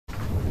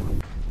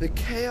The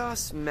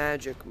Chaos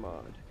Magic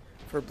mod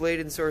for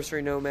Blade and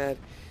Sorcery Nomad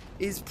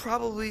is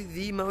probably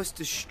the most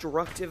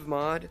destructive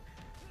mod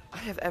I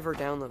have ever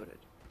downloaded.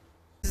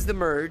 This is the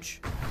merge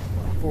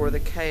for the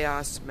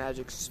Chaos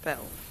Magic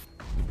spell.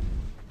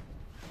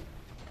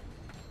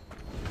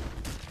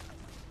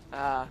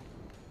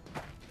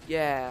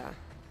 Yeah.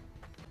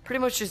 Pretty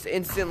much just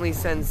instantly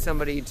sends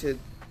somebody to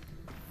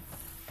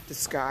the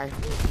sky.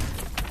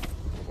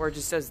 Or it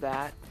just does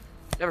that.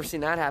 Never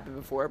seen that happen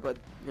before, but,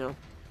 you know,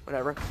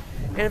 whatever.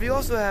 And if you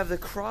also have the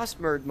cross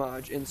merge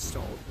mod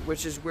installed,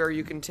 which is where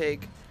you can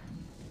take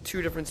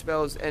two different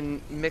spells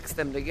and mix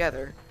them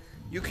together,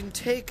 you can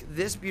take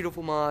this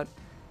beautiful mod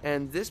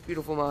and this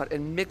beautiful mod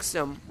and mix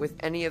them with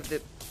any of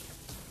the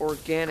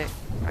organic...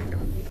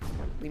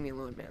 Leave me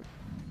alone, man.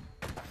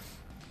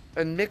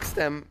 And mix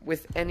them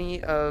with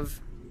any of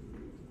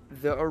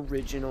the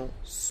original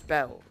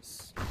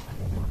spells.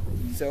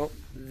 So,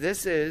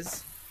 this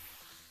is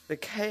the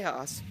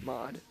Chaos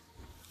mod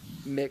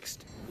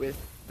mixed with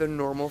the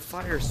normal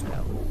fire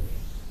spell.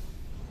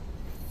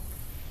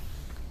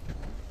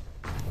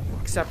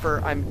 Except for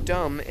I'm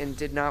dumb and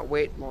did not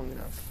wait long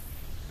enough.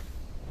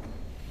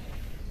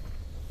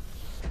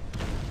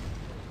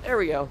 There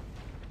we go.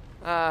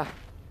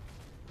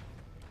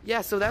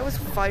 Yeah, so that was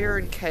fire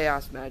and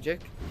chaos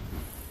magic.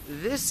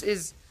 This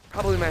is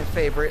probably my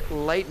favorite,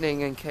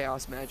 lightning and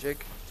chaos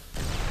magic.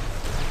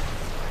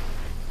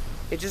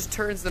 It just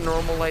turns the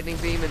normal lightning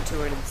beam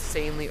into an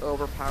insanely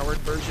overpowered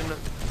version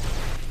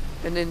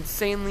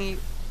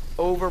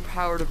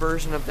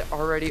of the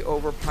already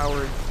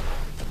overpowered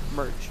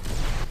merge.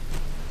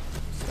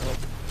 So,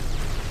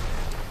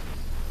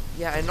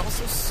 yeah, and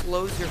also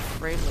slows your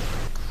frame rate like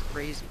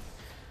crazy.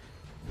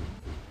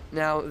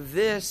 Now,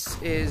 this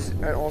is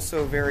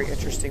also a very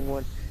interesting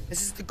one.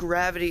 This is the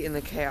gravity and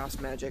the chaos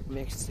magic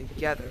mixed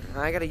together.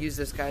 And I gotta use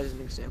this guy as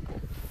an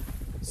example.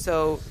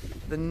 So,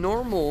 the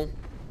normal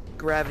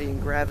gravity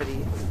and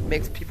gravity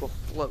makes people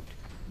float.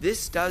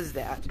 This does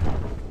that,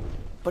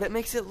 but it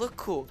makes it look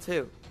cool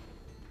too.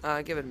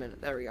 Give it a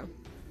minute. There we go.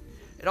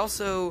 It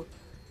also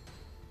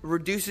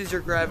reduces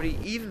your gravity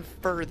even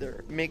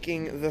further,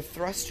 making the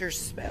thruster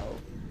spell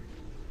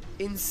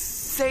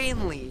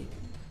insanely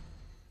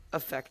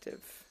effective.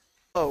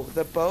 Oh,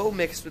 the bow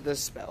mixed with this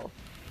spell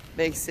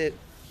makes it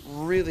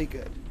really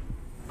good.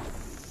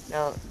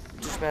 Now,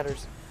 it just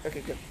matters. Okay,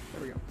 good.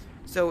 There we go.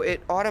 So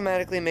it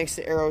automatically makes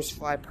the arrows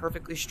fly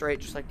perfectly straight,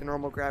 just like the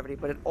normal gravity,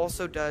 but it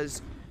also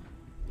does,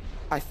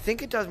 I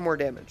think it does more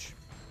damage.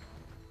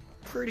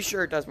 Pretty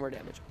sure it does more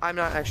damage. I'm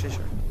not actually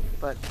sure,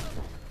 but,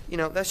 you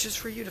know, that's just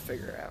for you to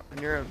figure out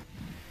on your own.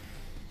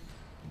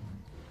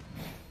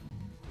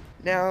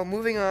 Now,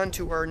 moving on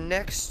to our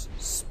next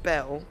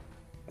spell.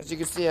 As you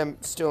can see, I'm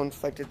still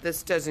inflicted.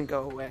 This doesn't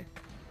go away,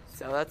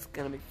 so that's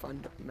gonna be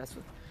fun to mess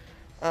with.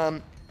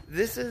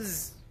 This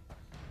is,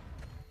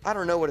 I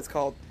don't know what it's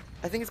called.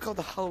 I think it's called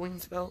the Halloween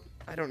spell.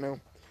 I don't know.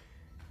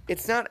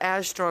 It's not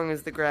as strong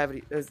as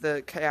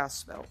the chaos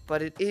spell,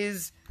 but it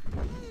is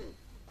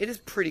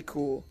pretty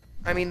cool.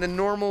 I mean, the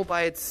normal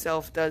by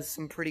itself does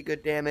some pretty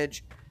good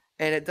damage,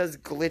 and it does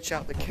glitch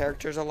out the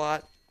characters a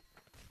lot,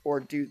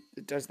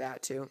 it does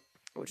that too,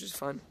 which is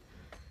fun.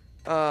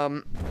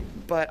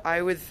 But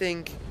I would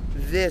think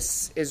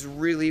this is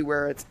really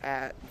where it's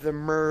at. The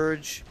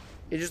merge,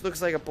 it just looks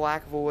like a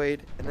black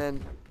void, and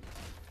then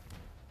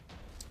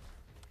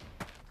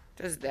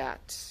does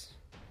that.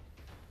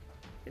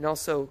 And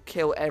also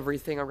kill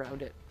everything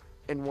around it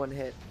in one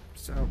hit.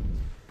 So,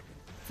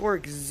 for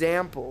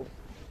example,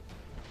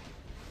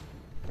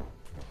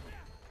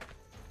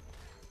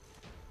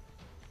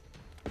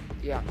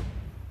 yeah,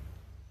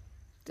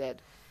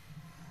 dead.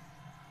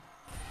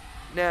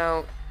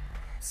 Now,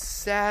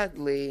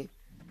 sadly,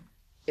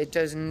 it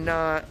does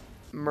not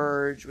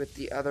merge with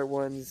the other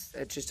ones.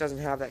 It just doesn't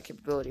have that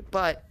capability.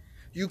 But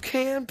you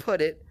can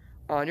put it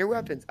on your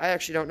weapons. I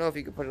actually don't know if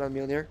you can put it on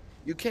Mjolnir.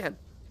 You can.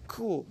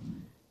 Cool.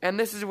 And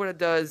this is what it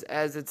does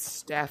as its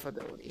staff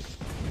ability.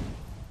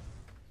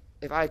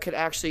 If I could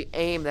actually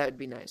aim, that would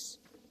be nice.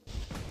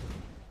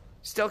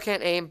 Still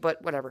can't aim,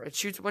 but whatever. It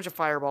shoots a bunch of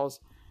fireballs.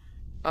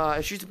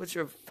 It shoots a bunch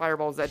of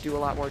fireballs that do a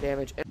lot more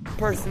damage. And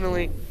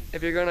personally,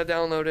 if you're going to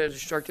download a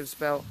destructive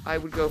spell, I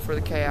would go for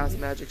the Chaos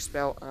Magic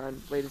spell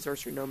on Blade and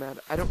Sorcery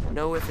Nomad. I don't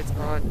know if it's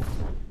on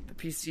the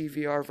PC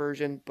VR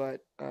version,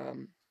 but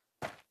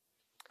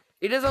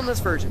it is on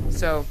this version.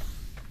 So,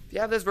 if you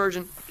have this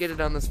version, get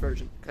it on this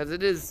version. Because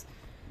it is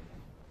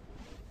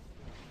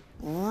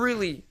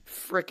really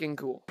freaking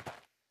cool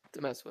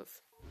to mess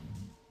with.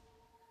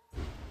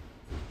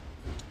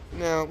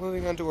 Now,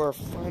 moving on to our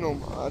final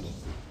mod.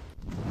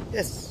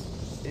 This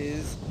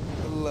is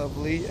the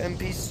lovely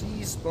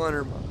NPC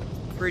spawner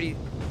mod. Pretty,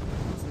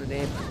 what's in the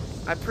name?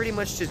 I pretty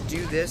much just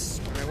do this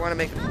when I want to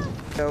make a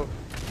video.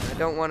 I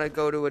don't want to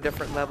go to a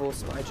different level,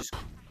 so I just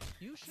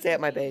stay at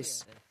my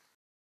base.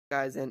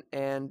 Guys,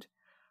 and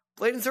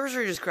Blade and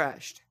Sorcery just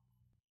crashed.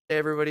 Hey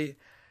everybody,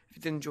 if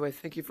you did enjoy,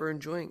 thank you for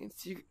enjoying, and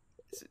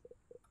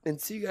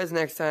see you guys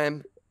next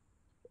time.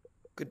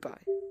 Goodbye.